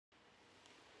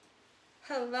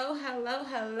Hello, hello,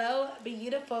 hello,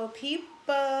 beautiful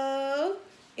people.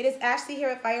 It is Ashley here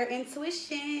at Fire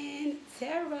Intuition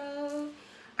Tarot.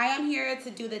 I am here to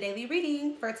do the daily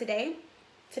reading for today.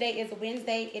 Today is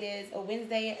Wednesday. It is a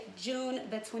Wednesday, June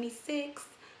the 26th.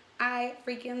 I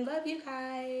freaking love you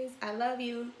guys. I love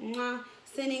you. Mwah.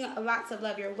 Sending lots of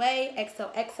love your way.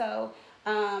 XOXO.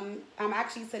 I'm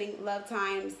actually sending love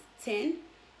times 10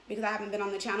 because I haven't been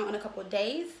on the channel in a couple of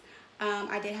days.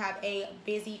 I did have a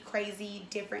busy, crazy,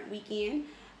 different weekend.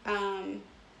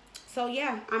 So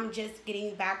yeah, I'm just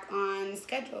getting back on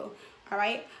schedule. All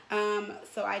right.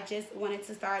 So I just wanted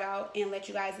to start out and let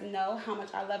you guys know how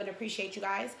much I love and appreciate you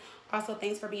guys. Also,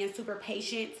 thanks for being super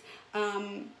patient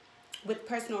with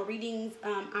personal readings.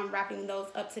 I'm wrapping those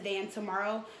up today and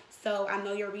tomorrow. So I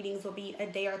know your readings will be a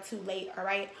day or two late. All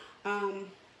right.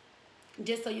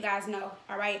 Just so you guys know.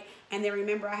 All right. And then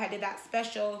remember, I did that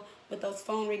special with those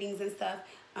phone readings and stuff.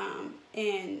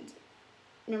 And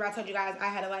remember I told you guys I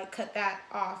had to like cut that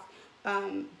off.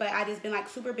 But I just been like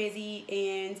super busy,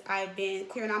 and I've been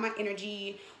clearing out my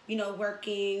energy, you know,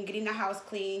 working, getting the house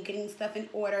clean, getting stuff in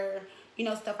order, you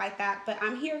know, stuff like that. But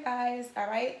I'm here, guys. All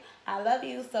right. I love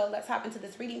you. So let's hop into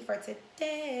this reading for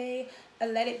today.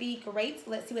 Let it be great.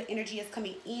 Let's see what energy is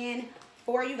coming in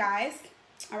for you guys.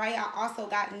 All right. I also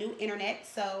got new internet,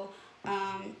 so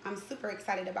I'm super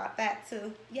excited about that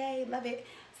too. Yay, love it.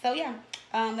 So yeah,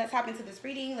 let's hop into this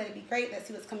reading. Let it be great. Let's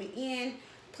see what's coming in.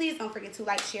 Please don't forget to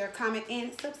like, share, comment,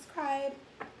 and subscribe.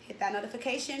 Hit that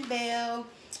notification bell.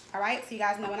 All right, so you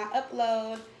guys know when I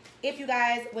upload. If you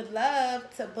guys would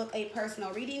love to book a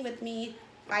personal reading with me,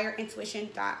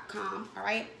 fireintuition.com. All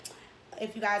right.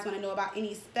 If you guys want to know about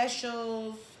any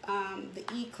specials, the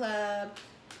e-club,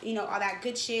 you know, all that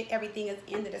good shit, everything is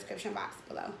in the description box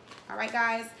below. All right,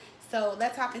 guys. So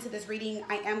let's hop into this reading.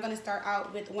 I am going to start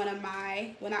out with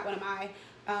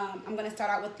I'm going to start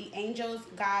out with the Angels,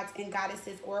 Gods, and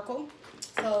Goddesses Oracle.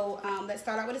 So let's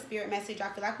start out with a spirit message. I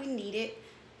feel like we need it.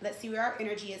 Let's see where our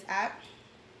energy is at.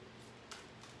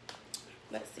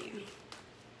 Let's see.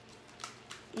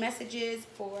 Messages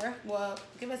for, well,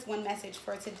 give us one message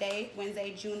for today,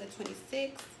 Wednesday, June the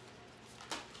 26th.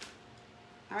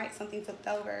 All right, something flipped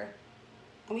over.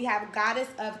 And we have Goddess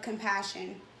of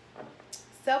Compassion.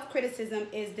 Self-criticism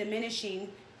is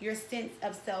diminishing your sense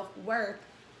of self-worth.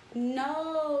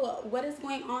 No, what is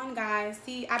going on, guys?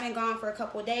 See, I've been gone for a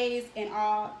couple of days and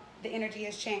all the energy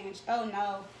has changed. Oh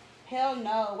no, hell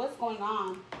no. What's going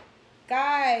on,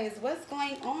 guys? What's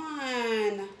going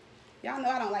on? Y'all know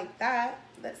I don't like that.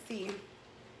 Let's see.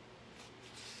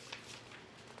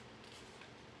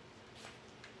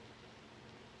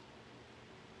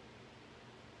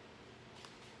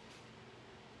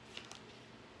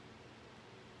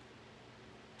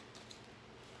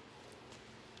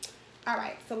 All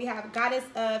right, so we have Goddess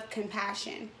of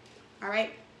Compassion. All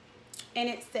right, and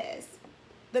it says,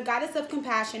 the Goddess of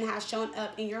Compassion has shown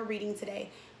up in your reading today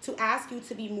to ask you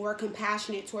to be more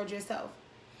compassionate towards yourself.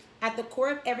 At the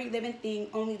core of every living thing,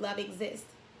 only love exists.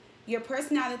 Your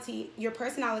personality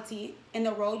and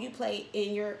the role you play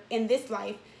in this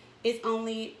life is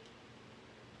only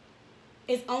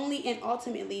and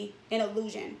ultimately an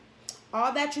illusion.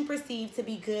 All that you perceive to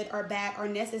be good or bad are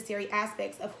necessary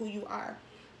aspects of who you are.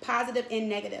 Positive and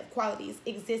negative qualities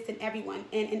exist in everyone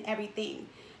and in everything.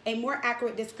 A more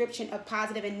accurate description of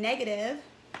positive and negative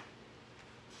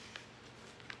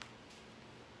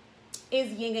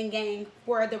is yin and yang.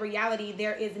 For the reality,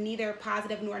 there is neither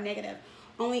positive nor negative,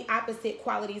 only opposite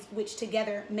qualities which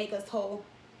together make us whole.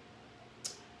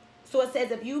 So it says,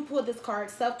 if you pull this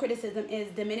card, self-criticism is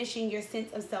diminishing your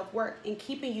sense of self-worth and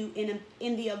keeping you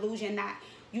in the illusion that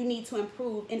you need to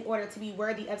improve in order to be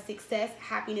worthy of success,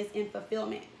 happiness, and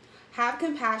fulfillment. Have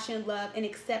compassion, love, and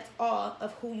accept all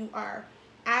of who you are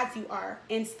as you are,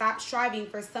 and stop striving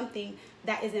for something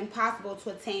that is impossible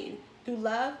to attain. Through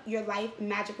love, your life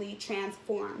magically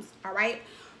transforms. All right.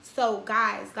 So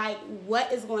guys, like,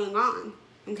 what is going on?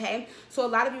 Okay. So a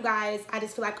lot of you guys, I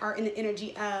just feel like, are in the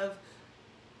energy of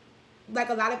like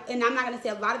a lot of, and I'm not going to say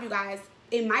a lot of you guys,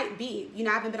 it might be, you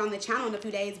know, I haven't been on the channel in a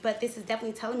few days, but this is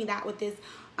definitely telling me that with this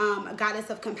Goddess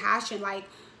of Compassion, like,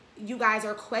 you guys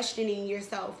are questioning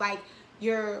yourself. Like,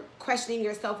 you're questioning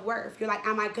your self-worth. You're like,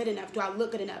 am I good enough? Do I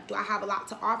look good enough? Do I have a lot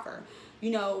to offer?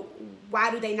 You know,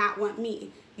 why do they not want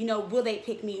me? You know, will they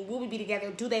pick me? Will we be together?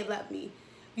 Do they love me?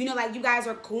 You know, like, you guys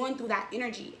are going through that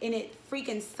energy, and it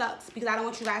freaking sucks because I don't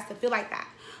want you guys to feel like that.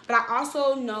 But I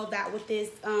also know that with this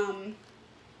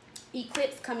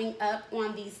eclipse coming up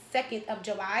on the 2nd of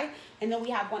July, and then we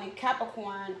have one in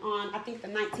Capricorn on, I think, the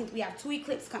 19th. We have 2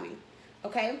 eclipses coming,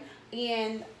 okay?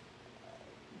 And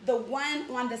the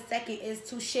one on the 2nd is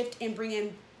to shift and bring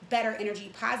in better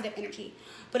energy, positive energy.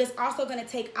 But it's also going to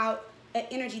take out an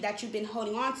energy that you've been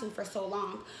holding on to for so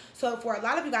long. So for a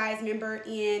lot of you guys, remember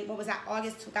in, what was that,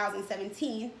 August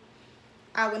 2017,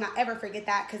 I will not ever forget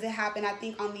that because it happened, I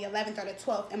think, on the 11th or the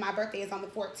 12th, and my birthday is on the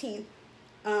 14th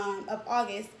of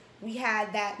August. We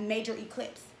had that major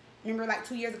eclipse. Remember, like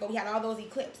 2 years ago, we had all those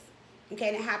eclipses, okay,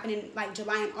 and it happened in like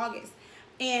July and August.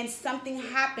 And something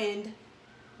happened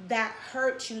that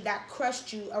hurt you, that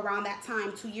crushed you around that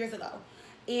time 2 years ago.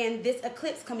 And this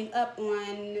eclipse coming up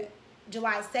on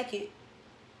July 2nd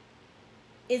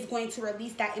is going to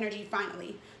release that energy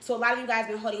finally. So a lot of you guys have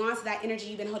been holding on to that energy.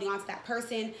 You've been holding on to that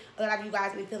person. A lot of you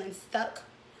guys have been feeling stuck.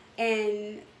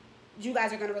 And you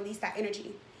guys are going to release that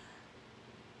energy.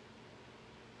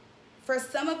 For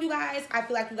some of you guys, I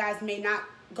feel like you guys may not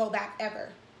go back ever.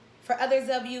 For others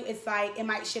of you, it's like it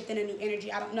might shift in a new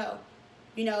energy. I don't know.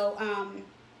 You know,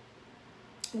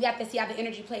 we have to see how the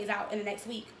energy plays out in the next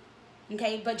week.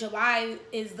 Okay, but July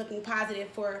is looking positive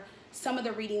for some of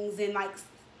the readings and like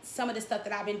some of the stuff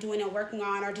that I've been doing and working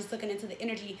on, or just looking into the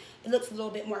energy. It looks a little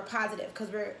bit more positive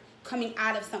because we're coming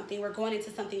out of something. We're going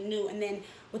into something new. And then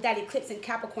with that eclipse in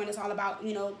Capricorn, it's all about,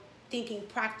 you know, thinking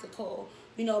practical,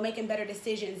 you know, making better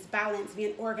decisions, balance,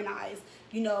 being organized,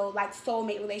 you know, like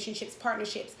soulmate relationships,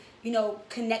 partnerships, you know,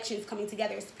 connections coming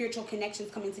together, spiritual connections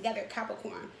coming together,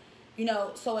 Capricorn, you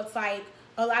know. So it's like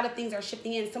a lot of things are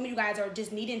shifting in. Some of you guys are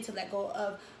just needing to let go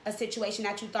of a situation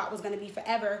that you thought was going to be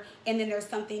forever, and then there's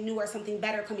something new or something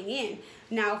better coming in.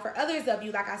 Now, for others of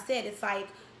you, like I said, it's like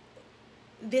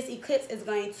this eclipse is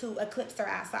going to eclipse their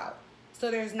ass out.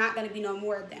 So there's not going to be no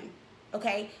more of them,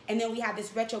 okay? And then we have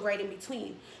this retrograde in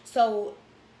between. So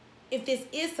if this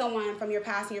is someone from your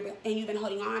past and you've been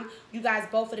holding on, you guys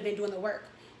both would have been doing the work.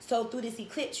 So through this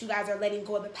eclipse, you guys are letting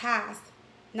go of the past,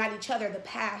 not each other, the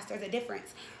past. There's a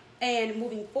difference. And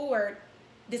moving forward,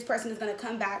 this person is going to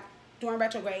come back during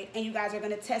retrograde, and you guys are going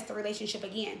to test the relationship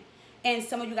again. And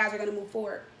some of you guys are going to move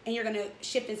forward, and you're going to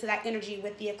shift into that energy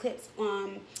with the eclipse.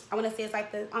 I want to say it's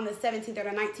like on the 17th or the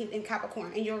 19th in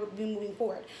Capricorn, and you'll be moving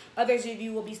forward. Others of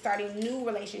you will be starting new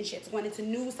relationships, going into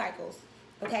new cycles,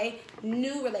 okay?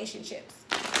 New relationships.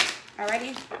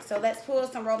 Alrighty? So let's pull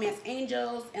some romance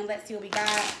angels, and let's see what we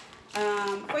got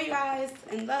for you guys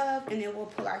in love, and then we'll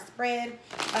pull our spread.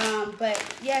 But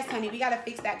yes, honey, we got to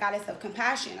fix that goddess of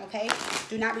compassion, okay?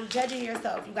 Do not be judging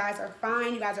yourself. You guys are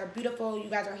fine. You guys are beautiful. You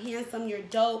guys are handsome. You're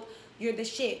dope. You're the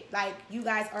shit. Like, you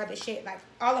guys are the shit. Like,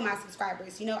 all of my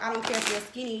subscribers, you know, I don't care if you're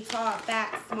skinny, tall,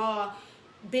 fat, small,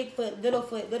 big foot,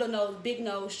 little nose, big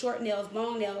nose, short nails,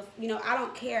 long nails. You know, I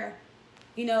don't care.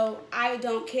 You know, I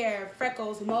don't care.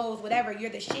 Freckles, moles, whatever.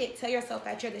 You're the shit. Tell yourself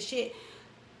that you're the shit.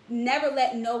 Never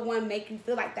let no one make you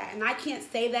feel like that. And I can't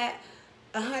say that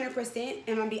 100%, and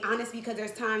I'm gonna be honest, because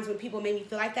there's times when people make me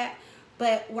feel like that.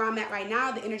 But where I'm at right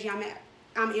now, the energy I'm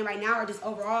in right now, or just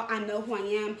overall, I know who I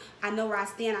am. I know where I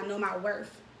stand. I know my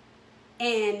worth.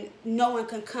 And no one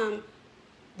can come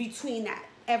between that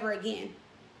ever again.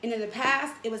 And in the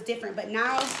past, it was different. But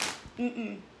now,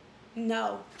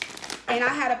 no. And I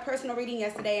had a personal reading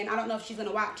yesterday, and I don't know if she's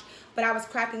gonna watch, but I was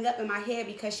cracking up in my head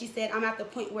because she said, I'm at the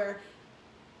point where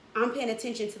I'm paying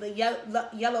attention to the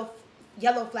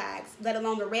yellow flags, let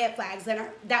alone the red flags. And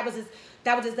that was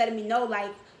just letting me know,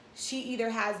 like, she either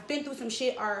has been through some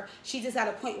shit, or she just at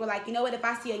a point where, like, you know what, if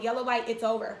I see a yellow light, it's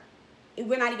over.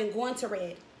 We're not even going to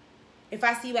red. If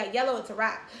I see you at yellow, it's a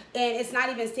wrap. And it's not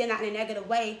even saying that in a negative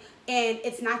way. And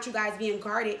it's not you guys being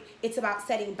guarded. It's about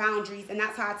setting boundaries. And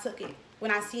that's how I took it when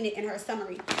I seen it in her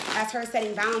summary. As her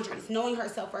setting boundaries, knowing her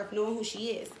self-worth, knowing who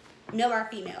she is, male or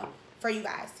female, for you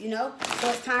guys, you know? So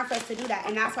it's time for us to do that.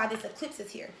 And that's why this eclipse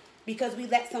is here. Because we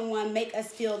let someone make us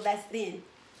feel less than,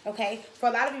 okay? For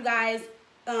a lot of you guys,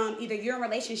 either you're in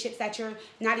relationships that you're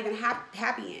not even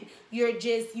happy in.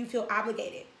 You feel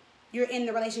obligated. You're in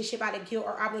the relationship out of guilt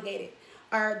or obligated.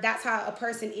 Or that's how a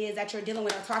person is that you're dealing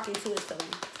with or talking to is feeling,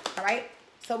 all right?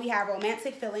 So we have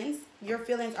romantic feelings. Your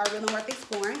feelings are real and worth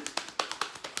exploring.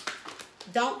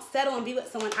 Don't settle and be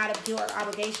with someone out of guilt or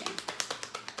obligation.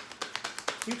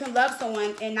 You can love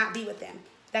someone and not be with them.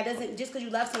 That doesn't, just because you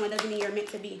love someone doesn't mean you're meant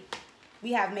to be.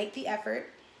 We have make the effort.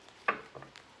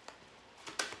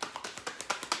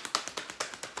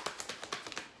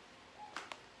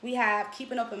 We have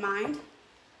keep an open mind.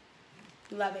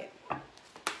 Love it.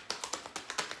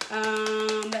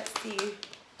 Let's see.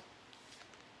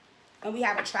 And we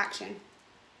have attraction.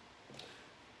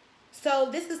 So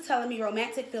this is telling me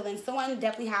romantic feelings. Someone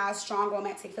definitely has strong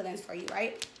romantic feelings for you,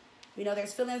 right? You know,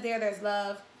 there's feelings there. There's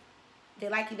love. They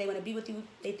like you. They want to be with you.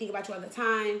 They think about you all the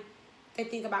time. They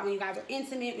think about when you guys are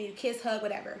intimate, when you kiss, hug,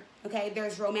 whatever. Okay?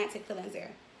 There's romantic feelings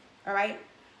there. All right?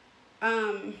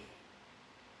 And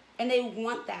And they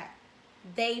want that.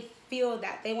 They feel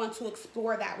that. They want to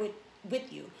explore that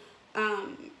with you.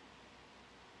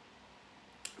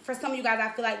 For some of you guys, I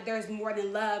feel like there's more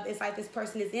than love. It's like this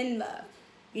person is in love.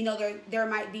 You know, there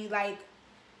might be like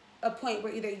a point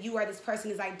where either you or this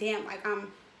person is like, damn, like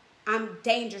I'm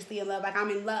dangerously in love. Like I'm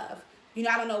in love. You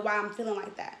know, I don't know why I'm feeling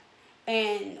like that.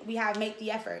 And we have make the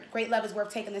effort. Great love is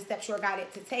worth taking the steps you're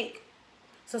guided to take.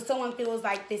 So someone feels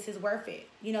like this is worth it.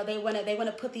 You know, they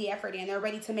wanna put the effort in. They're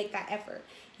ready to make that effort.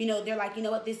 You know, they're like, you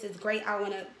know what, this is great. I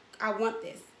want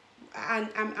this.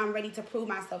 I'm ready to prove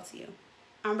myself to you.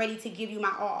 I'm ready to give you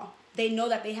my all. They know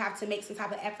that they have to make some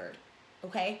type of effort.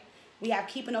 Okay? We have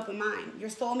keep an open mind. Your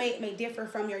soulmate may differ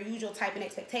from your usual type and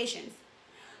expectations.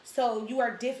 So you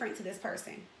are different to this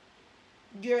person.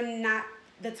 You're not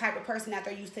the type of person that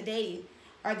they're used to dating.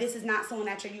 Or this is not someone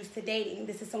that you're used to dating.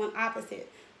 This is someone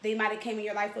opposite. They might have came in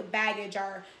your life with baggage,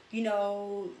 or, you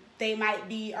know, they might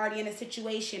be already in a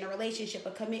situation, a relationship, a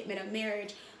commitment, a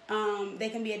marriage. They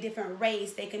can be a different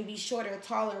race. They can be shorter,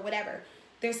 taller, whatever.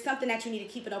 There's something that you need to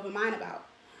keep an open mind about.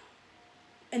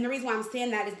 And the reason why I'm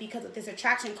saying that is because of this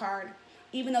attraction card,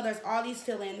 even though there's all these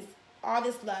feelings, all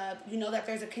this love, you know that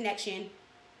there's a connection.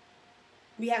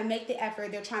 We have make the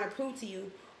effort. They're trying to prove to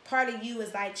you. Part of you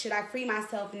is like, should I free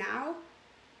myself now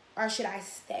or should I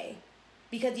stay?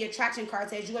 Because the attraction card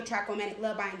says you attract romantic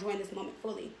love by enjoying this moment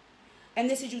fully. And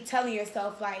this is you telling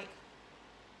yourself, like,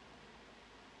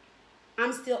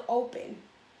 I'm still open.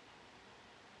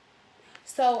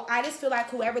 So I just feel like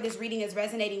whoever this reading is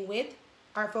resonating with,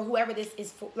 or for whoever this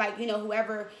is, for, like, you know,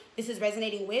 whoever this is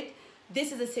resonating with,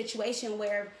 this is a situation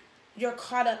where you're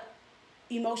caught up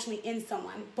emotionally in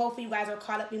someone. Both of you guys are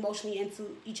caught up emotionally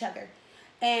into each other.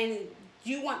 And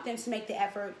you want them to make the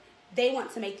effort. They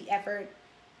want to make the effort.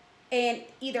 And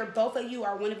either both of you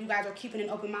or one of you guys are keeping an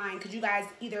open mind, because you guys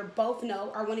either both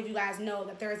know or one of you guys know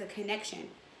that there is a connection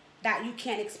that you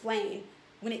can't explain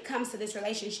when it comes to this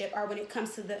relationship, or when it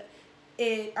comes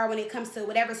to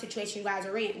whatever situation you guys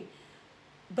are in.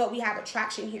 But we have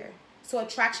attraction here. So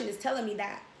attraction is telling me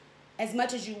that as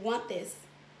much as you want this,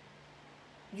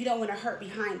 you don't want to hurt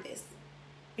behind this.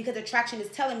 Because attraction is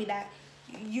telling me that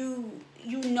you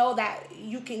know that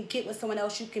you can get with someone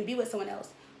else, you can be with someone else,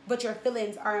 but your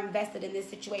feelings are invested in this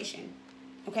situation.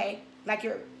 Okay? Like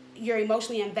you're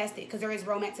emotionally invested because there is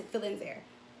romantic feelings there.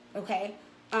 Okay?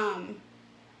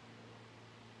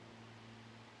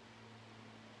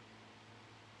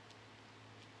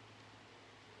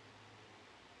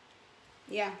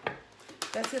 Yeah.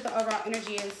 Let's see what the overall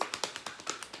energy is.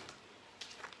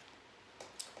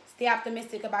 Stay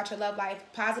optimistic about your love life.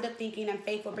 Positive thinking and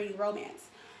faith will bring you romance.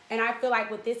 And I feel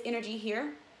like with this energy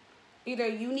here, either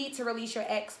you need to release your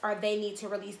ex or they need to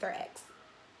release their ex.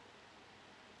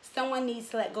 Someone needs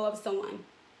to let go of someone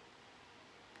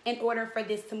in order for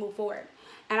this to move forward.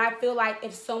 And I feel like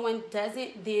if someone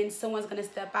doesn't, then someone's going to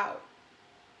step out.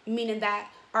 Meaning that,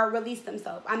 or release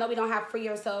themselves. I know we don't have free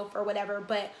yourself or whatever,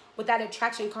 but with that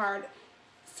attraction card,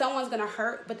 someone's going to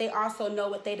hurt, but they also know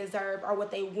what they deserve or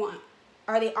what they want.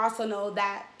 Or they also know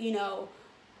that, you know,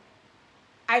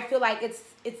 I feel like it's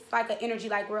like an energy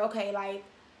like we're okay, like,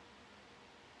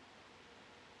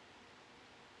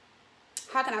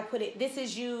 how can I put it? This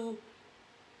is you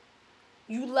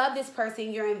love this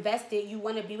person, you're invested, you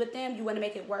want to be with them, you want to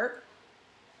make it work,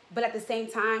 but at the same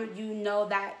time, you know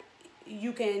that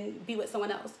you can be with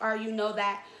someone else, or you know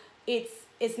that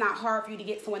it's not hard for you to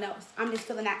get someone else. I'm just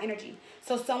feeling that energy.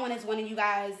 So someone is wanting you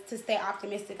guys to stay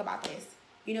optimistic about this.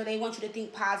 You know, they want you to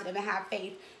think positive and have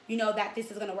faith. You know that this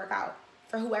is going to work out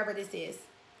for whoever this is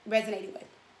resonating with.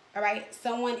 All right?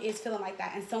 Someone is feeling like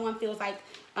that, and someone feels like,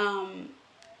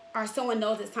 or someone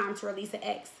knows it's time to release an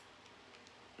ex.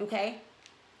 Okay?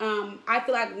 I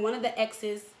feel like one of the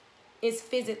exes is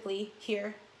physically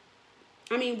here.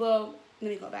 I mean, well,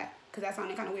 let me go back, because that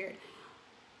sounded kind of weird.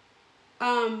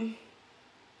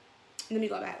 Let me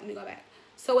go back.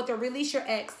 So with the release your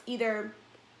ex, either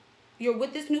you're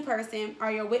with this new person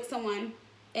or you're with someone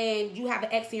and you have an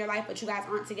ex in your life, but you guys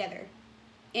aren't together.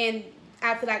 And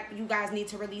I feel like you guys need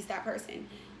to release that person.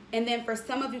 And then for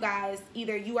some of you guys,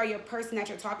 either you or your person that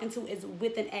you're talking to is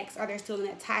with an ex, or there's still an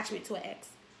attachment to an ex.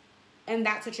 And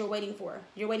that's what you're waiting for.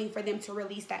 You're waiting for them to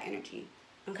release that energy.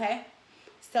 Okay?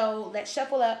 So let's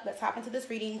shuffle up. Let's hop into this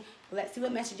reading. Let's see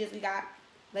what messages we got.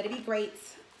 Let it be great.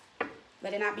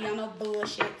 Let it not be on no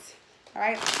bullshit. All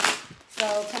right?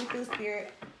 So come through,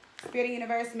 Spirit. Spirit and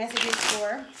Universe, messages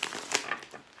for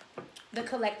the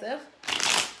collective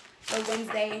for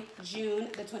Wednesday, June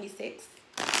the 26th.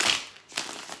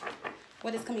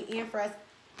 What is coming in for us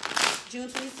June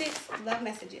 26th? Love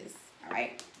messages. All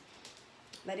right?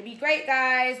 Let it be great,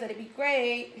 guys. Let it be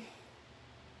great.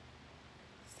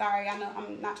 Sorry, I know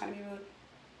I'm not trying to be rude.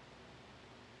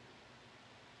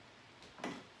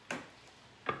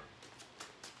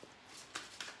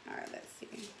 All right, let's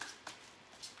see.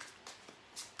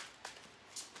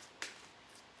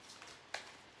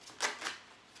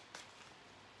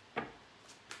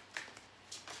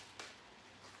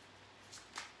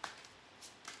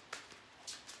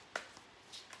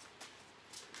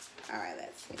 All right,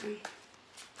 let's see.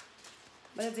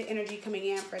 What is the energy coming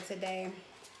in for today,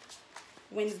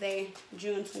 Wednesday,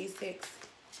 June 26th?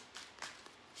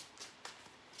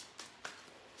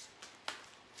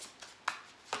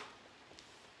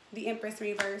 The Empress in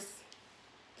reverse,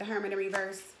 the Hermit in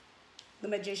reverse, the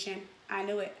Magician. I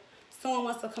knew it. Someone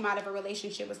wants to come out of a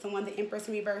relationship with someone, the Empress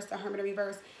in reverse, the Hermit in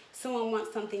reverse. Someone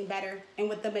wants something better. And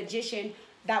with the Magician,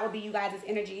 that would be you guys'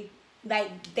 energy.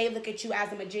 Like, they look at you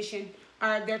as a magician,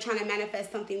 or they're trying to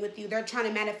manifest something with you. They're trying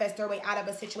to manifest their way out of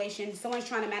a situation. Someone's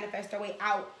trying to manifest their way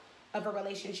out of a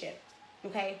relationship,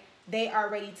 okay? They are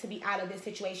ready to be out of this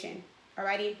situation,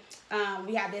 alrighty?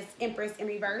 We have this Empress in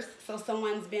reverse. So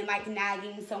someone's been, like,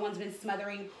 nagging. Someone's been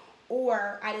smothering.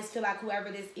 Or I just feel like whoever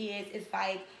this is, it's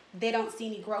like they don't see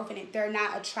any growth in it. They're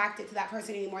not attracted to that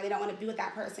person anymore. They don't want to be with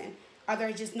that person. Or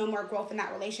there's just no more growth in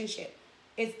that relationship.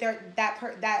 It's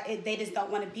they just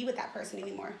don't want to be with that person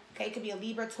anymore. Okay, it could be a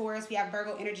Libra, Taurus. We have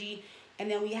Virgo energy, and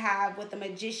then we have with the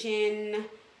Magician,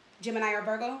 Gemini or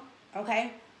Virgo.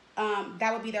 Okay,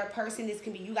 that would be their person. This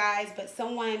can be you guys, but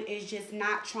someone is just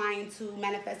not trying to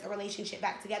manifest a relationship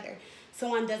back together.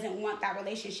 Someone doesn't want that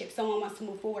relationship. Someone wants to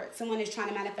move forward. Someone is trying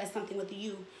to manifest something with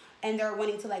you, and they're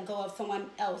wanting to let go of someone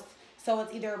else. So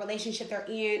it's either a relationship they're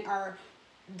in, or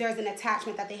there's an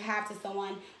attachment that they have to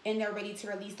someone, and they're ready to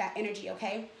release that energy,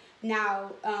 okay?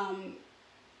 Now,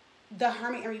 the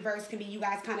Hermit in reverse can be you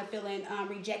guys kind of feeling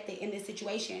rejected in this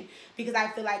situation, because I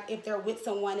feel like if they're with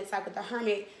someone, it's like with the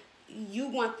Hermit, you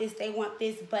want this, they want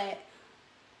this, but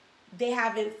they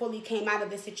haven't fully came out of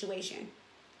this situation.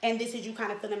 And this is you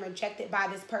kind of feeling rejected by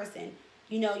this person.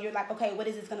 You know, you're like, okay, what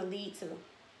is this going to lead to?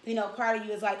 You know, part of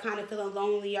you is like kind of feeling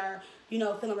lonely, or, you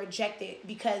know, feeling rejected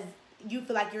because you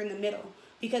feel like you're in the middle.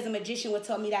 Because the Magician would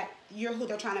tell me that you're who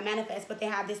they're trying to manifest, but they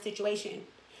have this situation.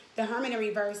 The Hermit in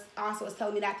reverse also is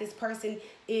telling me that this person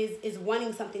is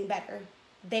wanting something better.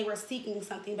 They were seeking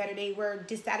something better. They were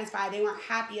dissatisfied. They weren't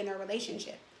happy in their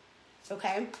relationship.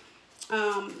 Okay?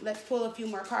 Let's pull a few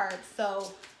more cards.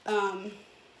 So,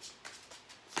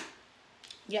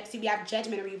 yep, see, we have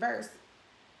Judgment in reverse.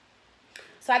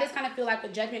 So I just kind of feel like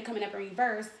with Judgment coming up in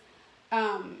reverse,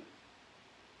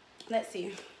 let's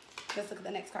see. Let's look at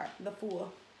the next card, the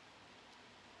Fool.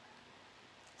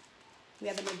 We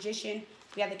have the Magician.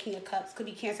 We have the King of Cups. Could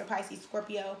be Cancer, Pisces,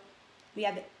 Scorpio. We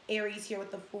have the Aries here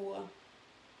with the Fool.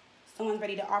 Someone's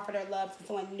ready to offer their love to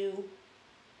someone new.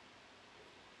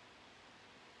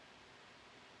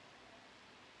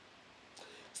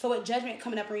 So with Judgment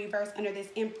coming up in reverse under this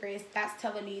Empress, that's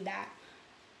telling me that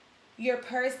your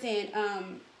person,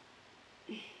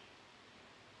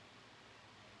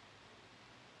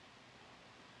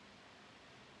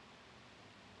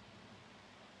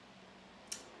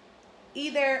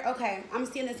 either, okay, I'm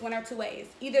seeing this one or two ways.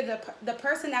 Either the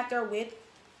person that they're with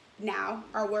now,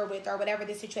 or were with, or whatever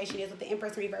the situation is with the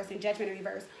Empress in reverse and Judgment in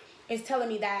reverse, is telling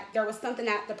me that there was something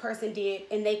that the person did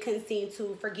and they couldn't seem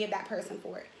to forgive that person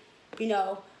for it. You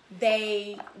know,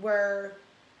 they were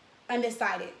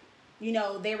undecided. You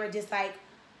know, they were just like,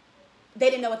 they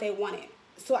didn't know what they wanted.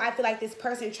 So I feel like this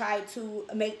person tried to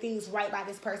make things right by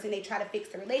this person. They tried to fix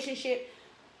the relationship.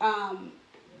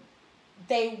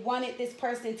 They wanted this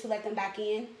person to let them back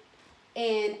in.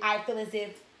 And I feel as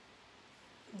if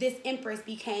this Empress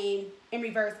became, in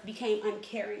reverse, became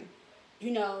uncaring,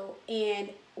 you know, and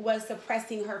was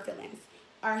suppressing her feelings,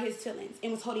 or his feelings,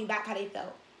 and was holding back how they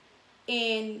felt.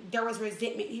 And there was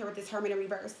resentment here with this Hermit in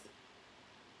reverse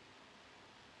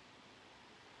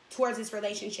towards this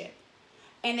relationship.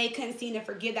 And they couldn't seem to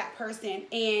forgive that person.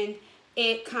 And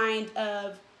it kind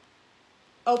of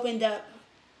opened up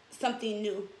something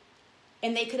new.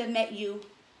 And they could have met you.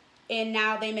 And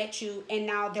now they met you. And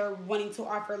now they're wanting to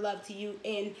offer love to you.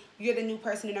 And you're the new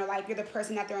person in their life. You're the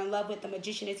person that they're in love with. The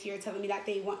Magician is here telling me that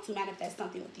they want to manifest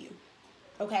something with you.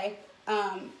 Okay?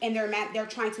 And they're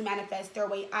trying to manifest their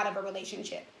way out of a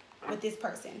relationship with this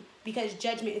person, because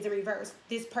Judgment is in reverse.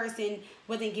 This person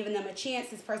wasn't giving them a chance.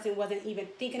 This person wasn't even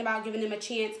thinking about giving them a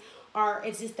chance, or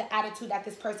it's just the attitude that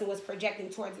this person was projecting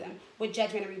towards them with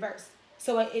Judgment in reverse.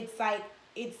 So it's like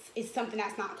it's something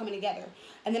that's not coming together.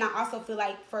 And then I also feel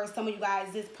like for some of you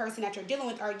guys, this person that you're dealing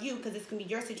with, or you, because this can be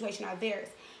your situation or theirs,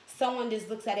 someone just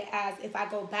looks at it as, if I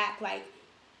go back, like,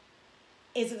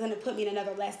 is it going to put me in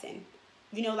another lesson?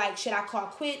 You know, like, should I call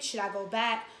quits? Should I go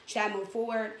back? Should I move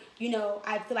forward? You know,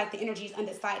 I feel like the energy is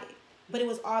undecided. But it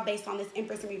was all based on this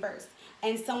Empress in reverse.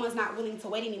 And someone's not willing to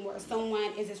wait anymore.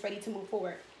 Someone is just ready to move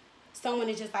forward. Someone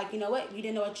is just like, you know what? You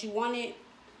didn't know what you wanted.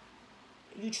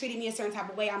 You treated me a certain type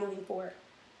of way. I'm moving forward.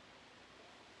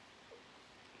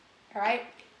 All right?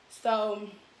 So,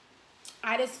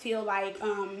 I just feel like,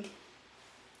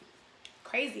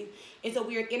 crazy. It's a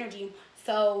weird energy.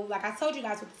 So, like I told you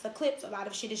guys with this eclipse, a lot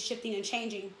of shit is shifting and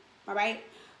changing. All right?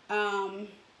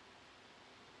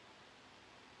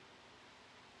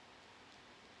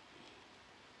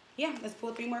 Yeah, let's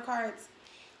pull 3 more cards.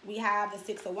 We have the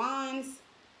 6 of Wands.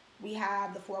 We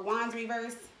have the 4 of Wands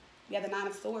reverse. We have the 9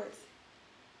 of Swords.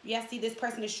 Yeah, see, this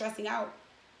person is stressing out.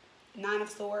 9 of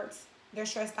Swords. They're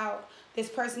stressed out. This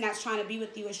person that's trying to be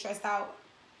with you is stressed out.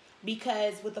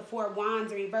 Because with the 4 of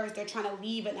Wands in reverse, they're trying to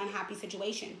leave an unhappy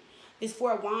situation. This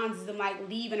 4 of Wands is them like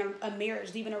leaving a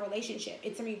marriage, leaving a relationship.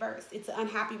 It's in reverse. It's an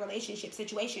unhappy relationship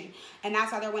situation. And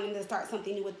that's why they're wanting to start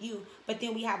something new with you. But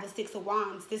then we have the 6 of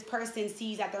Wands. This person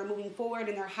sees that they're moving forward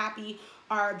and they're happy,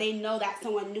 or they know that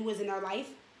someone new is in their life.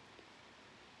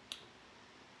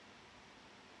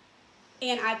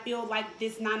 And I feel like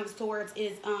this 9 of Swords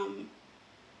is,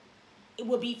 it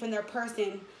will be from their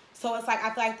person. So it's like,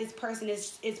 I feel like this person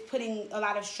is putting a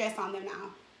lot of stress on them now.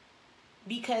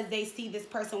 Because they see this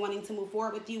person wanting to move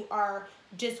forward with you, or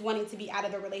just wanting to be out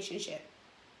of the relationship.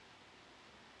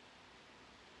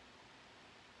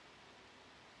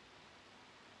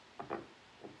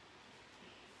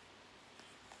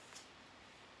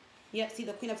 Yep, see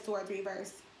the Queen of Swords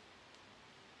reverse.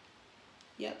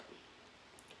 Yep.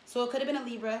 So it could have been a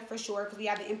Libra for sure, because we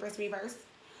have the Empress reverse.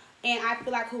 And I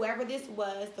feel like whoever this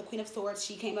was, the Queen of Swords,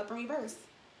 she came up in reverse.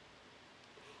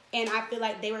 And I feel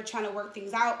like they were trying to work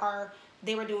things out, or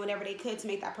they were doing whatever they could to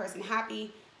make that person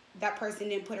happy. That person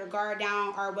didn't put her guard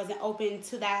down, or wasn't open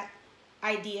to that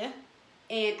idea.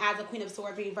 And as a Queen of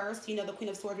Swords reverse, you know, the Queen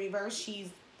of Swords reverse, she's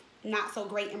not so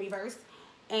great in reverse.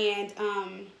 And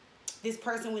this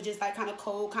person was just like kind of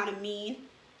cold, kind of mean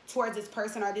towards this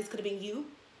person, or this could have been you.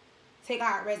 Take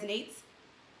how it resonates.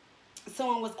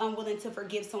 Someone was unwilling to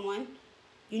forgive someone,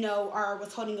 you know, or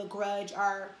was holding a grudge,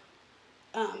 or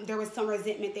there was some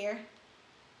resentment there.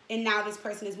 And now this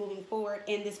person is moving forward,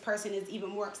 and this person is even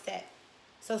more upset.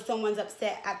 So someone's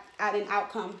upset at an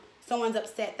outcome. Someone's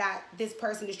upset that this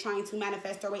person is trying to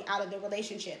manifest their way out of the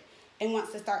relationship and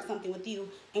wants to start something with you.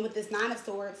 And with this 9 of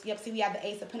Swords, yep, see we have the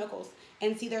Ace of Pentacles.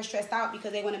 And see, they're stressed out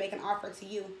because they want to make an offer to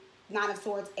you. 9 of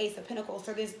Swords, Ace of Pentacles.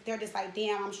 So they're just like,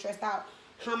 damn, I'm stressed out.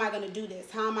 How am I going to do this?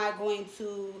 How am I going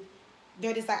to...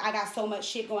 They're just like, I got so much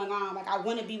shit going on. Like, I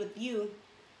want to be with you,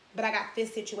 but I got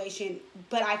this situation.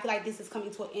 But I feel like this is coming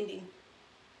to an ending.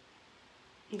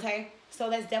 Okay? So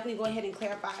let's definitely go ahead and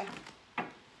clarify.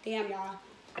 Damn, y'all.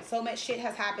 So much shit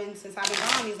has happened since I've been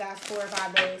gone these last 4 or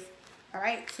 5 days.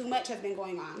 Alright? Too much has been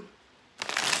going on.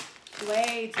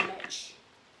 Way too much.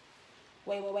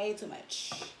 Way too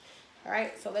much.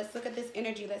 Alright? So let's look at this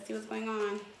energy. Let's see what's going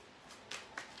on.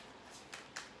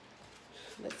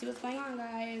 Let's see what's going on,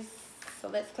 guys. So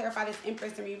let's clarify this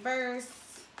Empress in reverse.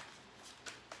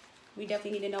 We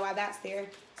definitely need to know why that's there.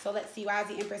 So let's see, why is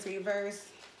the Empress in reverse?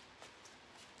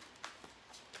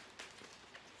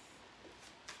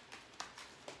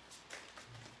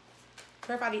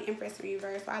 Clarify the Empress in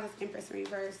reverse. Why is this Empress in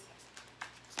reverse?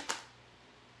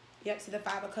 Yep, see the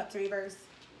 5 of Cups in reverse.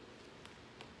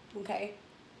 Okay.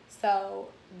 So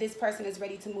this person is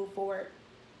ready to move forward.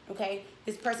 Okay,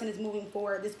 this person is moving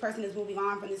forward. This person is moving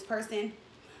on from this person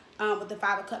with the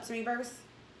 5 of Cups in reverse.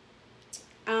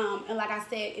 And like I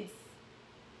said, it's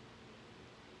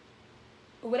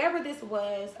whatever this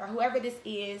was or whoever this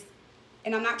is,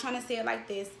 and I'm not trying to say it like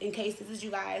this in case this is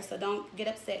you guys, so don't get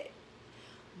upset.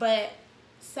 But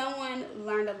someone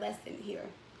learned a lesson here,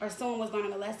 or someone was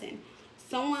learning a lesson.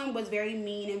 Someone was very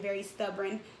mean and very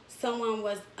stubborn. Someone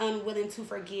was unwilling to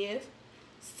forgive.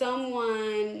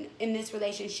 Someone in this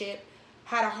relationship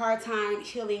had a hard time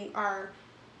healing or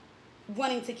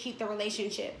wanting to keep the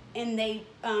relationship, and they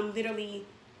literally,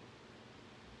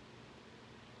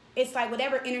 it's like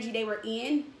whatever energy they were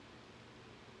in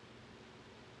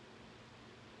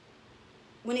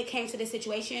when it came to this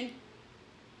situation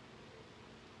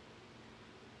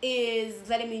is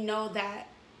letting me know that,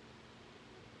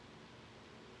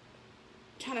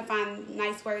 I'm trying to find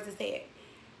nice words to say it,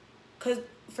 because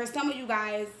for some of you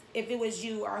guys, if it was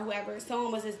you or whoever,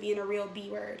 someone was just being a real B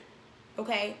word,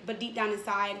 okay? But deep down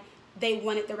inside, they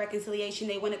wanted the reconciliation,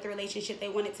 they wanted the relationship, they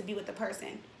wanted to be with the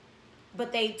person.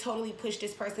 But they totally pushed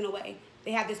this person away.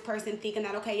 They had this person thinking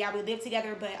that, okay, yeah, we live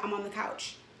together, but I'm on the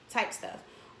couch type stuff.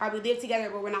 Or we live together,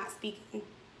 but we're not speaking.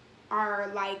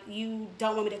 are like, you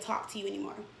don't want me to talk to you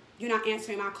anymore. You're not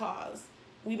answering my calls.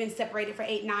 We've been separated for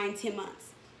 8, 9, 10 months.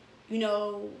 You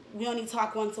know, we only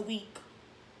talk once a week.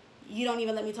 You don't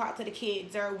even let me talk to the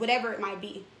kids, or whatever it might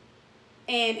be.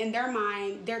 And in their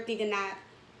mind, they're thinking that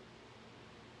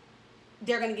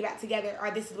they're going to get back together,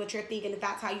 or this is what you're thinking, if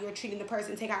that's how you're treating the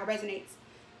person, take how it resonates.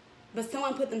 But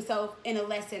someone put themselves in a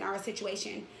lesson or a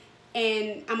situation.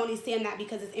 And I'm only saying that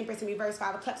because it's Empress in reverse,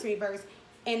 5 of Cups in reverse,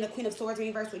 and the Queen of Swords in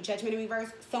reverse with Judgment in reverse.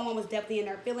 Someone was definitely in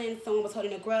their feelings. Someone was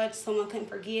holding a grudge. Someone couldn't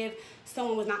forgive.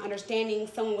 Someone was not understanding.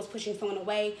 Someone was pushing someone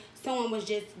away. Someone was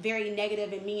just very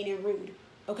negative and mean and rude,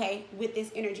 okay, with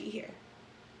this energy here.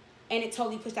 And it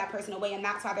totally pushed that person away, and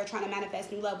that's why they're trying to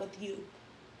manifest new love with you.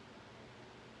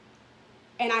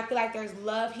 And I feel like there's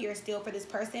love here still for this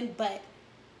person, but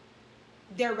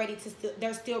they're ready to still,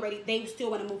 they're still ready. They still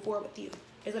want to move forward with you,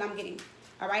 is what I'm getting.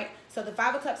 All right. So the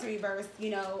 5 of Cups in reverse, you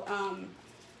know,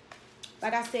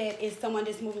 like I said, is someone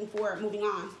just moving forward, moving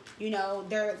on. You know,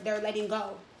 they're letting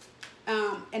go.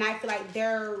 And I feel like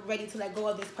they're ready to let go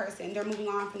of this person. They're moving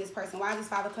on from this person. Why is this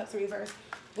 5 of Cups in reverse?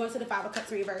 Going to the 5 of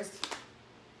Cups in reverse.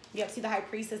 Yep, see the High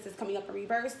Priestess is coming up in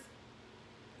reverse.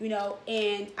 You know,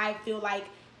 and I feel like,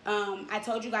 I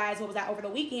told you guys, what was that, over the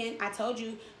weekend? I told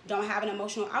you, don't have an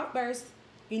emotional outburst,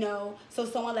 you know. So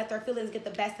someone let their feelings get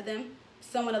the best of them.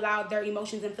 Someone allowed their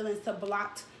emotions and feelings to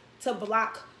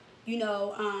block, you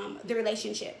know, the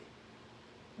relationship.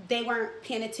 They weren't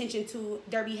paying attention to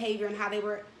their behavior and how they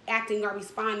were acting or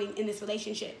responding in this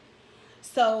relationship.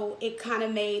 So it kind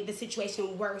of made the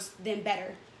situation worse than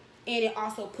better. And it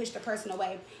also pushed the person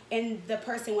away. And the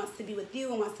person wants to be with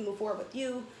you and wants to move forward with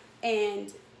you.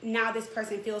 And now this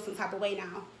person feels some type of way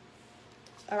now.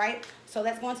 All right. So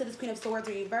let's go into this Queen of Swords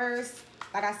in reverse.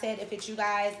 Like I said, if it's you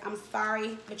guys, I'm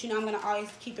sorry. But you know I'm going to always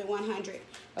keep it 100.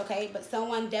 Okay. But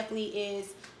someone definitely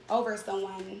is over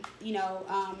someone, you know,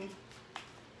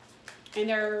 and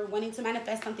they're wanting to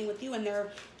manifest something with you, and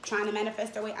they're trying to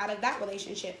manifest their way out of that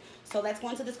relationship. So let's go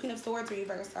into this Queen of Swords in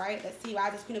reverse. All right. Let's see why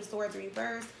this Queen of Swords in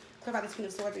reverse. Clear about this Queen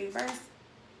of Swords in reverse.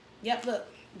 Yep, look,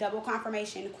 double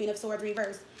confirmation. Queen of Swords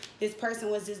reverse. This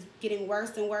person was just getting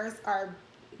worse and worse, or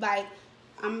like,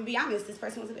 I'm gonna be honest, this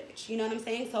person was a bitch. You know what I'm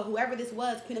saying? So whoever this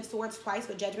was, Queen of Swords twice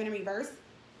with Judgment in reverse.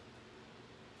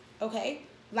 Okay,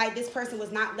 like this person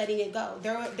was not letting it go.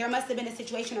 There must have been a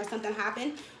situation or something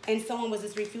happened, and someone was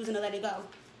just refusing to let it go.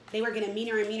 They were getting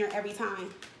meaner and meaner every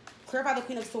time. Clarify the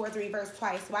Queen of Swords in reverse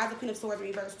twice. Why is the Queen of Swords in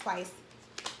reverse twice?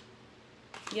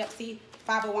 Yep, see,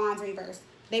 5 of Wands in reverse.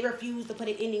 They refused to put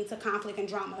an ending to conflict and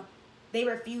drama. They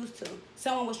refused to.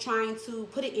 Someone was trying to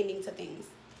put an ending to things,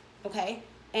 okay?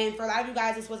 And for a lot of you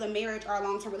guys, this was a marriage or a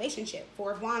long-term relationship.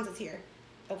 4 of Wands is here,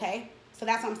 okay? So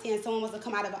that's what I'm saying. Someone was to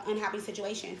come out of an unhappy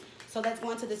situation. So let's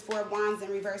go into this 4 of Wands in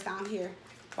reverse down here.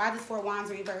 Why this 4 of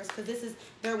Wands in reverse? Because this is,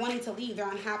 they're wanting to leave. They're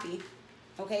unhappy,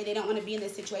 okay? They don't want to be in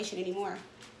this situation anymore.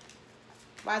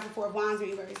 Why is the 4 of Wands in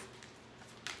reverse?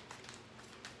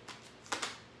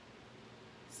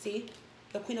 See?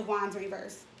 The Queen of Wands in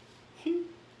reverse.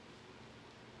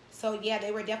 So yeah,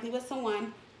 they were definitely with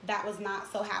someone that was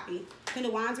not so happy. Queen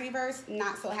of Wands in reverse,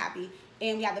 not so happy.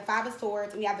 And we have the 5 of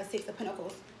Swords, and we have the 6 of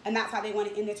Pentacles. And that's how they want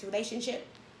to end this relationship.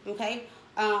 Okay?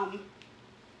 And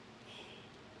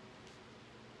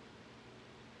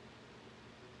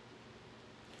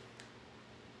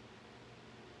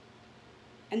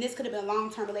this could have been a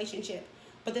long-term relationship.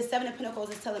 But the 7 of Pentacles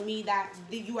is telling me that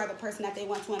you are the person that they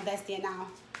want to invest in now.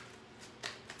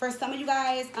 For some of you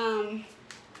guys,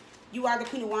 you are the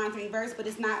Queen of Wands in reverse, but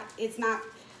it's not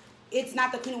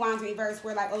the Queen of Wands in reverse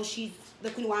where like, oh, she's the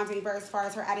Queen of Wands in reverse as far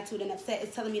as her attitude and upset.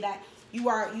 It's telling me that you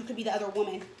could be the other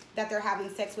woman that they're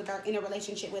having sex with or in a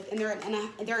relationship with, and they're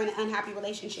in an unhappy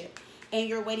relationship. And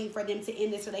you're waiting for them to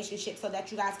end this relationship so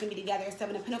that you guys can be together.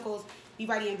 7 of Pentacles,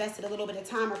 you've already invested a little bit of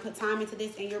time or put time into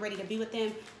this, and you're ready to be with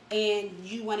them, and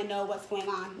you want to know what's going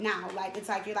on now. Like, it's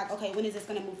like, you're like, okay, when is this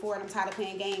going to move forward? I'm tired of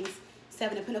playing games.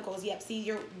 7 of Pentacles. Yep.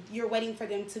 See, you're waiting for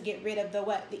them to get rid of the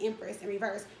what? The Empress in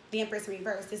reverse. The Empress in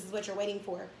reverse. This is what you're waiting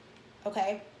for.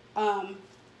 Okay. So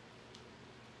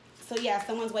yeah,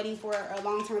 someone's waiting for a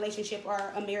long-term relationship or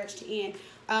a marriage to end.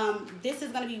 This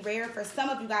is going to be rare for some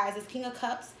of you guys. This King of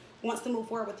Cups wants to move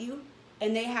forward with you,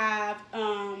 and they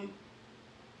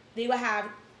will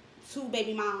have 2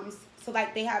 baby moms. So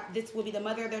like this will be the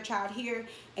mother of their child here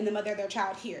and the mother of their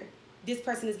child here. This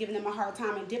person is giving them a hard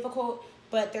time and difficult,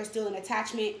 but they're still in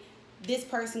attachment. This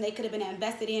person, they could have been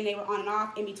invested in. They were on and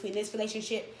off in between this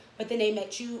relationship, but then they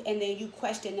met you, and then you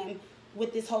question them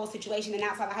with this whole situation. And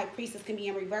that's why the High Priestess can be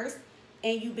in reverse.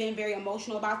 And you've been very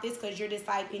emotional about this because you're just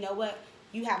like, you know what?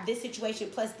 you have this situation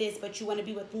plus this, but you want to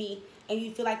be with me, and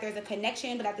you feel like there's a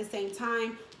connection, but at the same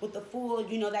time, with the Fool,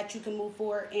 you know that you can move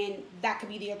forward, and that could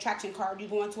be the attraction card. You're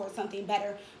going towards something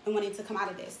better and wanting to come out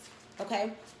of this,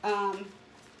 okay?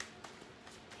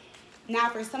 Now,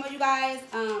 for some of you guys,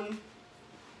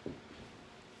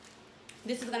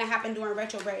 this is going to happen during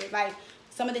retrograde. Like,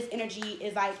 some of this energy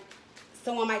is like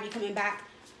someone might be coming back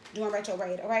during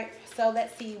retrograde, all right? So,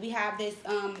 let's see. We have this,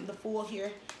 the Fool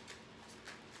here.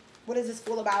 What is this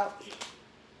Fool about?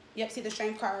 Yep, see the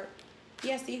Strength card.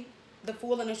 Yeah, see? The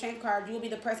Fool and the Strength card. You will be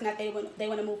the person that they want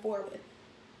to move forward with.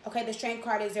 Okay, the Strength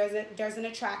card is there's an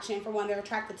attraction. For one, they're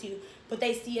attracted to you. But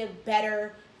they see a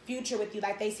better future with you.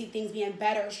 Like, they see things being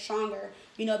better, stronger.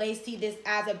 You know, they see this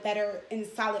as a better and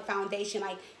solid foundation.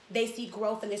 Like, they see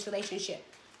growth in this relationship.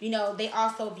 You know, they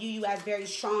also view you as very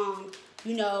strong.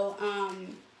 You know,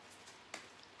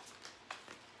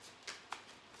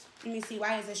 let me see,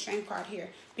 why is the Strength card here?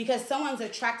 Because someone's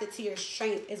attracted to your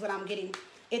strength is what I'm getting.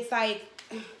 It's like,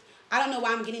 I don't know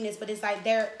why I'm getting this, but it's like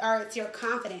it's your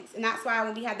confidence. And that's why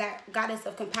when we had that goddess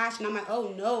of compassion, I'm like,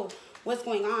 oh no, what's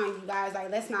going on, you guys?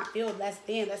 Like, let's not feel less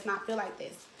than. Let's not feel like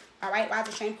this. All right, why is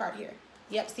the Strength card here?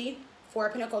 Yep, see? Four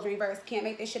of Pentacles reverse. Can't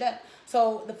make this shit up.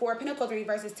 So the Four of Pentacles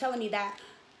reverse is telling me that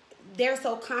they're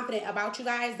so confident about you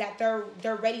guys that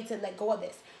they're ready to let go of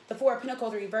this. The Four of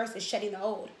Pentacles reverse is shedding the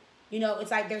old. You know,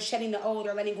 it's like they're shedding the old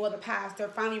or letting go of the past. They're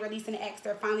finally releasing the ex.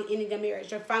 They're finally ending their marriage.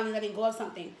 They're finally letting go of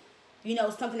something. You know,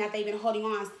 something that they've been holding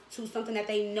on to, something that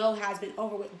they know has been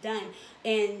over with, done.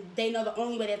 And they know the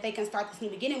only way that they can start this new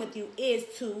beginning with you is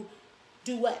to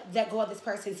do what? Let go of this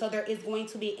person. So there is going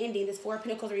to be an ending. This Four of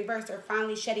Pentacles reverse. They're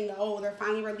finally shedding the old. They're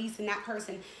finally releasing that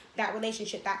person, that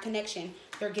relationship, that connection.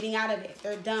 They're getting out of it.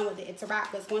 They're done with it. It's a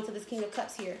wrap. Let's go into this King of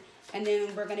Cups here. And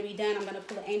then we're going to be done. I'm going to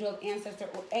pull an Angel and Ancestor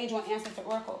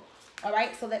Oracle. All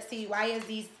right, so let's see. Why is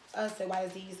the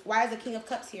King of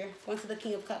Cups here? Go into the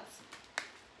King of Cups.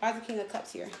 Why is the King of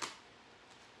Cups here?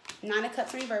 Nine of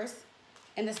Cups in reverse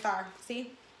and the Star.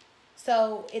 See?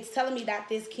 So it's telling me that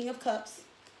this King of Cups,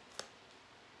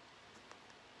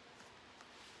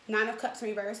 Nine of Cups in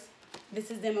reverse,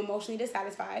 this is them emotionally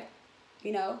dissatisfied,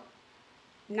 you know,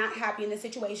 not happy in the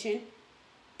situation,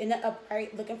 in the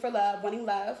upright, looking for love, wanting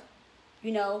love,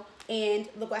 you know, and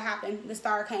look what happened. The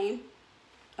Star came.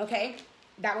 Okay,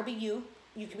 that would be you.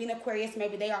 You could be an Aquarius,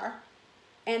 maybe they are.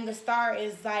 And the Star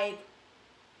is like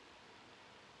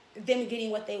them getting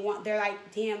what they want. They're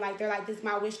like, damn, like they're like, this,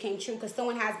 my wish came true, because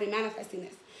someone has been manifesting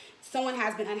this. Someone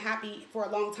has been unhappy for a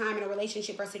long time in a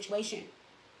relationship or situation.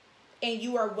 And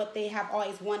you are what they have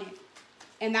always wanted.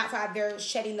 And that's why they're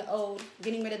shedding the old,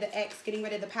 getting rid of the ex, getting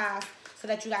rid of the past, so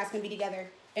that you guys can be together.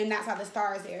 And that's how the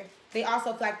Star is there. They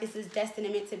also feel like this is destined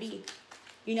and meant to be.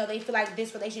 You know, they feel like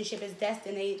this relationship is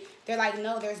destined. They're like,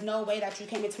 no, there's no way that you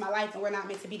came into my life and we're not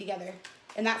meant to be together.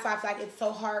 And that's why I feel like it's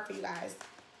so hard for you guys.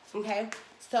 Okay?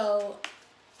 So,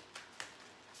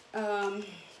 let's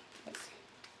see.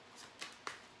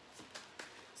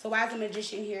 So why is the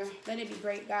Magician here? Let it be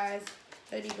great, guys.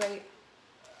 Let it be great.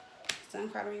 Sun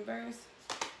card in reverse.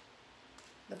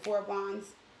 The Four of Wands.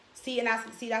 See, that's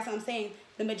what I'm saying.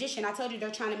 The Magician, I told you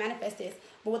they're trying to manifest this.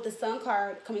 But with the Sun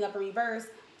card coming up in reverse,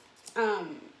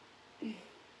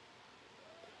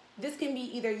 this can be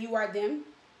either you or them.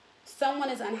 Someone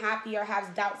is unhappy or has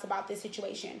doubts about this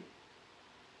situation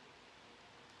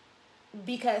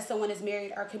because someone is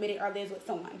married or committed or lives with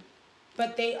someone,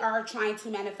 but they are trying to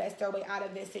manifest their way out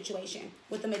of this situation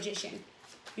with the Magician,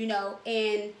 you know.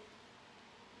 And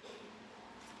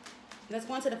let's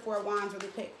go into the Four of Wands really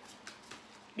quick,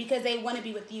 because they want to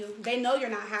be with you. They know you're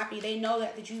not happy. They know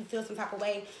that you feel some type of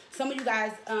way. Some of you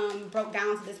guys broke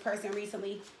down to this person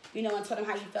recently, you know, and told them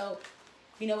how you felt,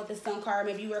 you know, with the Sun card.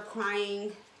 Maybe you were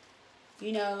crying,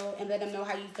 you know, and let them know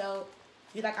how you felt.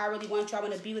 You're like, I really want you. I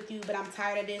want to be with you, but I'm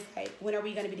tired of this. Like, when are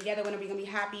we going to be together? When are we going to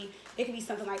be happy? It could be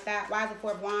something like that. Why is the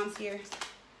Four of Wands here?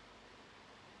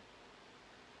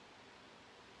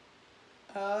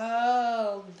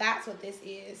 Oh, that's what this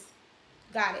is.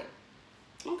 Got it.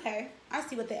 Okay, I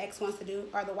see what the ex wants to do,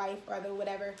 or the wife, or the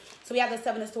whatever. So we have the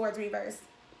Seven of Swords reverse.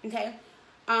 Okay,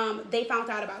 they found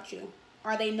out about you,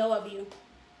 or they know of you,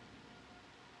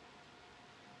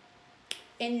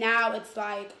 and now it's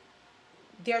like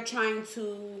they're trying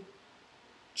to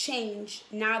change.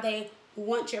 Now they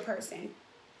want your person,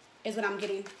 is what I'm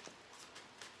getting,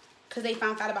 because they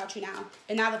found out about you now,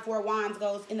 and now the Four of Wands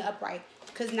goes in the upright,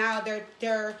 because now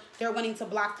they're wanting to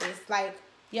block this. Like,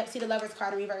 yep, see the Lovers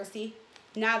card in reverse. See.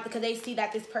 Now, because they see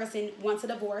that this person wants a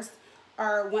divorce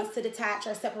or wants to detach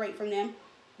or separate from them,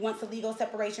 wants a legal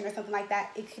separation or something like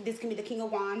that. This can be the King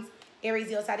of Wands, Aries,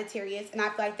 Leo, Sagittarius. And I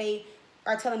feel like they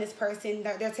are telling this person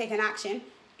that they're taking action.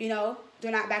 You know,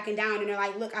 they're not backing down, and they're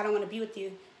like, look, I don't want to be with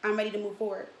you. I'm ready to move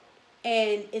forward.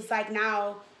 And it's like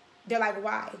now they're like,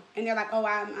 why? And they're like, oh,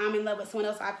 I'm in love with someone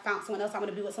else. I found someone else. I want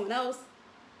to be with someone else.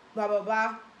 Blah, blah,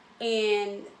 blah.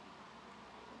 And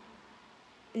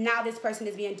now this person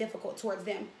is being difficult towards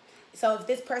them. So if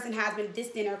this person has been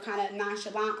distant or kind of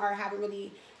nonchalant or hasn't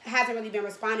really been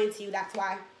responding to you, that's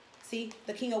why. See,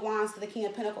 the King of Wands to the King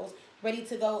of Pentacles, ready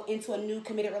to go into a new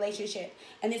committed relationship.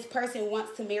 And this person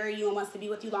wants to marry you and wants to be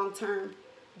with you long term.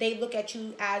 They look at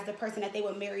you as the person that they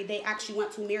would marry. They actually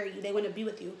want to marry you. They want to be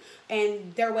with you.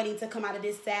 And they're waiting to come out of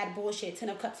this sad bullshit, 10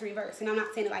 of Cups reverse. And I'm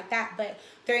not saying it like that, but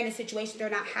they're in a situation, they're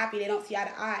not happy. They don't see eye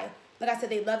to eye. Like I said,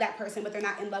 they love that person, but they're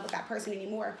not in love with that person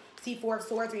anymore. See, 4 of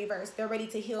Swords reverse. They're ready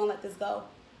to heal and let this go.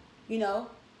 You know,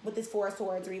 with this 4 of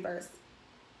Swords reverse.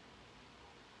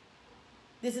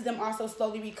 This is them also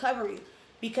slowly recovering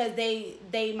because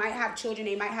they might have children.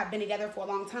 They might have been together for a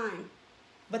long time.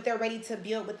 But they're ready to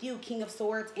build with you. King of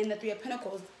Swords and the 3 of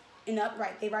Pentacles in the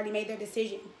upright. They've already made their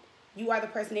decision. You are the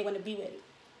person they want to be with.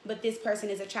 But this person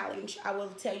is a challenge. I will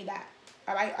tell you that.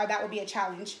 All right? Or that will be a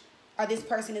challenge. Or this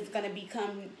person is going to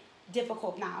become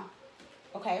difficult now.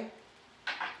 Okay?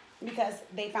 Because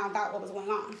they found out what was going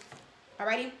on.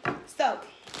 Alrighty? So,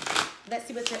 let's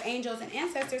see what your angels and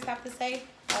ancestors have to say.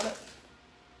 Oh, look.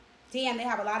 Damn, they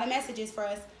have a lot of messages for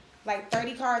us. Like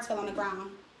 30 cards fell on the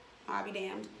ground. I'll be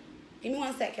damned. Give me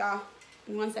one sec, y'all.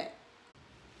 Give me one sec.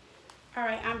 All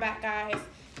right, I'm back, guys.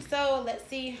 So let's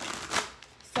see.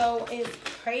 So it's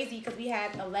crazy because we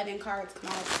had 11 cards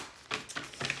come out.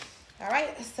 All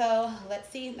right, so let's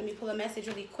see. Let me pull a message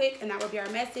really quick, and that will be our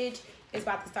message. It's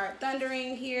about to start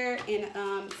thundering here in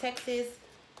Texas.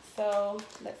 So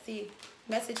let's see.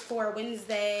 Message for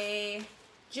Wednesday,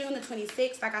 June the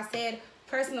 26th. Like I said,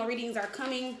 personal readings are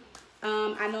coming.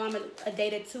 I know I'm a day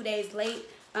to 2 days late.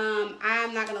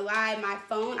 I'm not gonna lie, my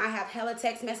phone, I have hella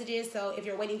text messages, so if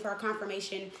you're waiting for a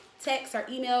confirmation text or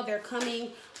email, they're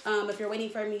coming. If you're waiting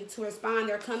for me to respond,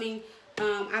 they're coming.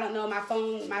 I don't know, my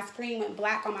screen went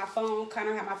black on my phone.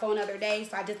 Connor had my phone the other day,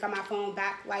 so I just got my phone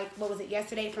back, like, what was it,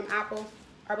 yesterday from Apple?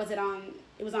 Or was it on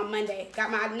Monday.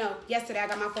 Yesterday, I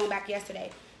got my phone back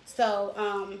yesterday.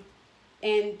 So,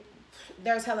 and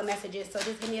there's hella messages, so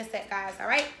just give me a sec, guys, all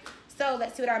right? So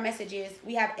let's see what our message is.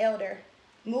 We have Elder.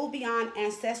 Move beyond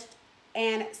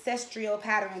ancestral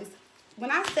patterns.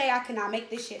 When I say I cannot make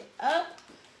this shit up,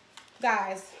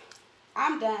 guys,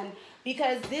 I'm done.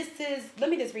 Because this is,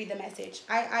 let me just read the message.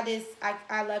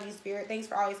 I love you, Spirit. Thanks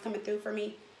for always coming through for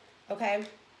me. Okay?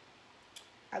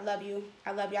 I love you.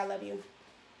 I love you. I love you.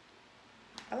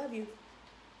 I love you.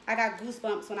 I got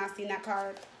goosebumps when I seen that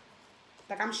card.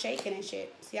 Like, I'm shaking and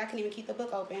shit. See, I can't even keep the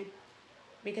book open.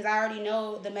 Because I already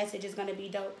know the message is going to be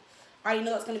dope. I already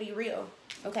know it's going to be real.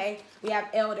 Okay? We have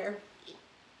Elder.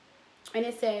 And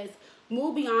it says,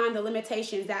 move beyond the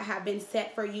limitations that have been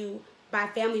set for you by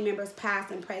family members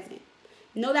past and present.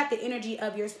 Know that the energy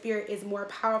of your spirit is more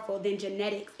powerful than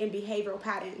genetics and behavioral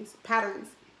patterns.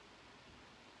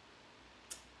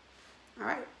 All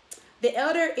right. The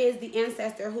Elder is the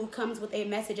ancestor who comes with a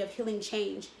message of healing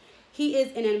change. He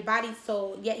is an embodied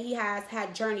soul, yet he has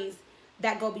had journeys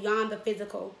that go beyond the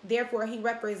physical. Therefore, he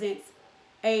represents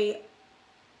he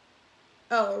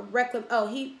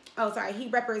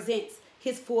represents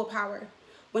his full power.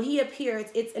 When he appears,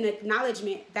 it's an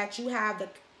acknowledgement that you have the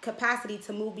capacity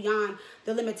to move beyond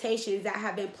the limitations that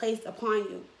have been placed upon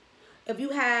you. If you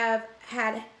have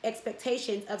had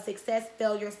expectations of success,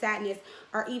 failure, sadness,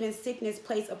 or even sickness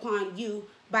placed upon you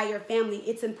by your family,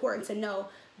 it's important to know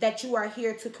that you are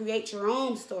here to create your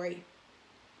own story.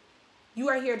 You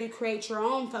are here to create your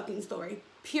own fucking story.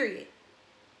 Period.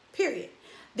 Period.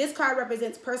 This card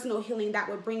represents personal healing that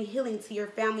will bring healing to your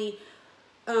family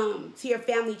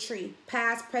tree,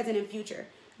 past, present, and future.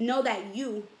 Know that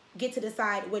you get to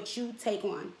decide what you take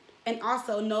on. And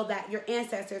also know that your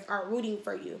ancestors are rooting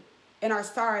for you and are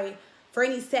sorry for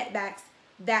any setbacks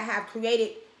that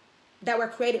were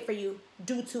created for you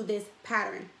due to this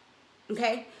pattern.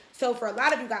 Okay? So for a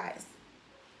lot of you guys,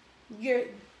 you're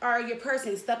your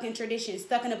person stuck in tradition,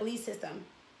 stuck in a belief system.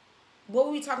 What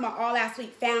were we talking about all last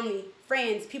week? Family,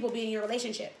 friends, people being in your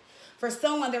relationship. For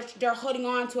someone, they're holding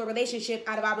on to a relationship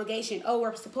out of obligation. Oh,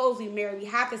 we're supposedly married. We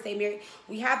have to stay married.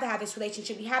 We have to have this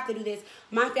relationship. We have to do this.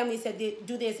 My family said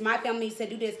do this. My family said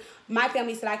do this. My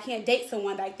family said I can't date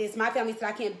someone like this. My family said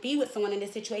I can't be with someone in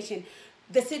this situation.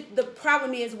 The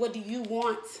problem is, what do you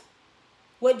want?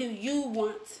 What do you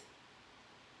want?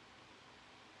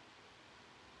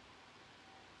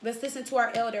 Let's listen to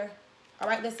our elder. All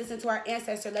right, let's listen to our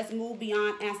ancestor. Let's move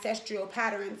beyond ancestral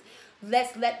patterns.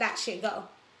 Let's let that shit go.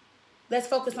 Let's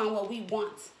focus on what we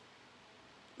want.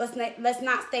 Let's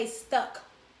not stay stuck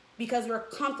because we're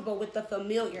comfortable with the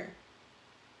familiar.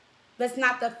 Let's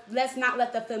not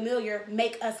let the familiar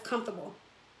make us comfortable.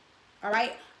 All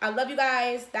right? I love you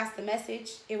guys. That's the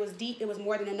message. It was deep. It was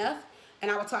more than enough.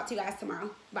 And I will talk to you guys tomorrow.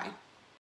 Bye.